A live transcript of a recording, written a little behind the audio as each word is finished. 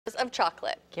of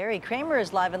chocolate. Gary Kramer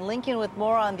is live in Lincoln with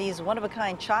more on these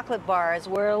one-of-a-kind chocolate bars.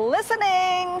 We're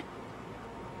listening.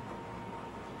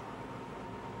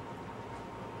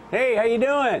 Hey, how you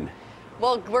doing?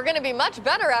 Well, we're going to be much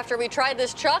better after we try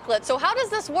this chocolate. So how does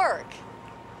this work?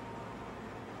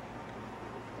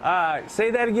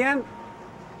 Say that again?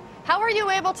 How are you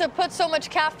able to put so much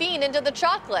caffeine into the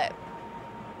chocolate?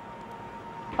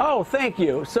 Oh, thank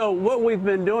you. So what we've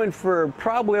been doing for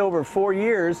probably over 4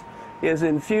 years is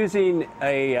infusing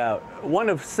one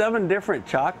of 7 different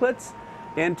chocolates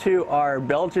into our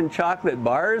Belgian chocolate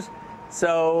bars.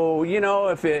 So, you know,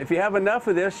 if you have enough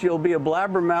of this, you'll be a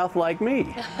blabbermouth like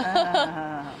me.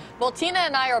 Well, Tina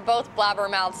and I are both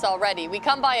blabbermouths already. We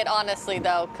come by it honestly,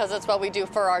 though, because it's what we do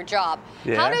for our job.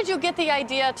 Yeah. How did you get the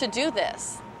idea to do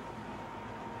this?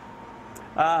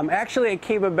 Actually, it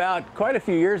came about quite a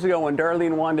few years ago when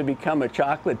Darlene wanted to become a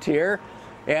chocolatier.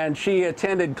 And she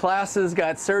attended classes,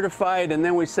 got certified, and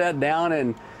then we sat down,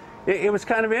 and it was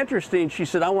kind of interesting. She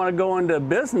said, I want to go into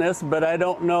business, but I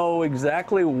don't know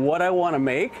exactly what I want to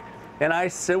make. And I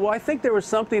said, well, I think there was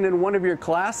something in one of your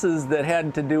classes that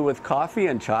had to do with coffee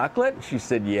and chocolate. She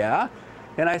said, yeah.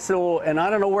 And I said, well, and I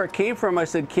don't know where it came from. I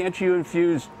said, can't you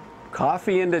infuse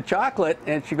coffee into chocolate?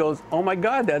 And she goes, oh my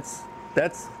God, that's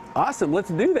awesome. Let's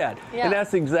do that. Yeah. And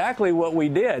that's exactly what we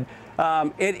did.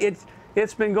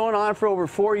 It's been going on for over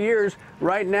 4 years.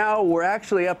 Right now, we're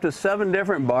actually up to 7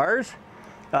 different bars.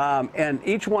 And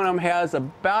each one of them has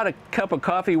about a cup of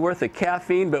coffee worth of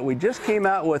caffeine, but we just came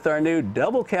out with our new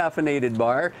double caffeinated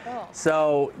bar. Oh.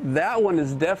 So that one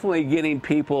is definitely getting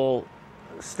people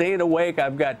staying awake.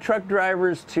 I've got truck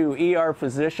drivers to ER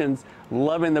physicians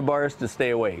loving the bars to stay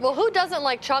awake. Well, who doesn't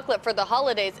like chocolate for the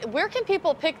holidays? Where can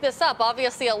people pick this up?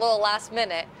 Obviously a little last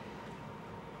minute.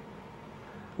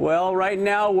 Well, right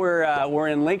now we're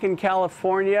in Lincoln,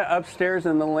 California, upstairs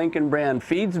in the Lincoln Brand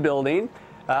Feeds building.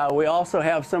 We also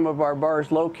have some of our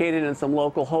bars located in some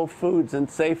local Whole Foods and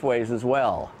Safeways as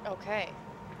well. Okay.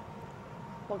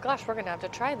 Well, gosh, we're going to have to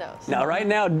try those. Now, right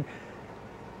now,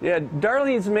 yeah,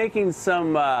 Darlene's making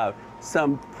some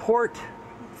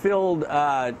port-filled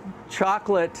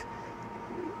chocolate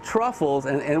truffles,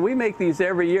 and we make these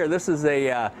every year. This is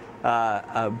a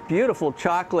beautiful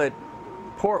chocolate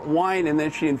port wine, and then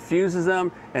she infuses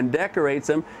them and decorates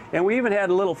them. And we even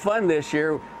had a little fun this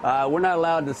year. We're not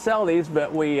allowed to sell these,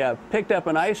 but we picked up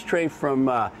an ice tray from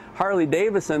Harley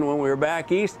Davidson when we were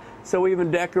back east. So we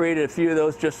even decorated a few of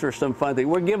those just for some fun thing.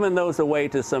 We're giving those away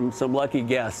to some lucky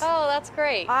guests. Oh, that's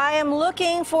great. I am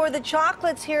looking for the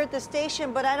chocolates here at the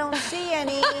station, but I don't see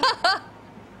any.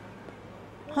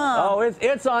 Oh,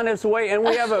 it's on its way, and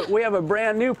we have a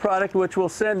brand new product which we'll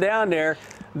send down there.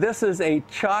 This is a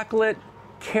chocolate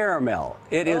caramel.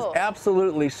 It is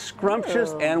absolutely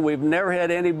scrumptious, and we've never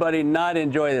had anybody not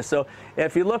enjoy this. So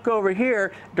if you look over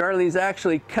here, Darlene's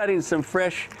actually cutting some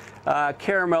fresh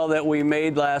caramel that we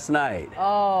made last night.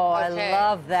 Oh, okay. I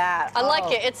love that. I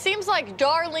like it. It seems like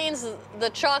Darlene's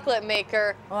the chocolate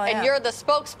maker, and you're the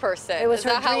spokesperson. Is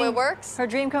that how it works? Her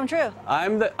dream come true.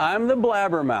 I'm the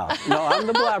blabbermouth. No, I'm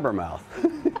the blabbermouth.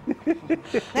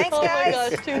 Thanks, guys. Oh my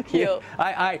gosh, too cute.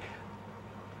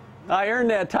 I earned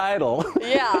that title.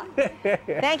 Yeah.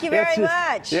 Thank you very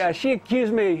much. Yeah, she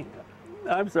accused me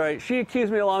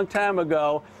a long time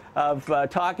ago of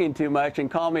talking too much and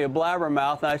called me a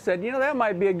blabbermouth. And I said, you know, that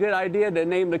might be a good idea to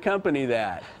name the company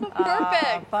that.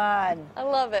 Perfect. Fun. I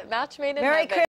love it. Match made in heaven.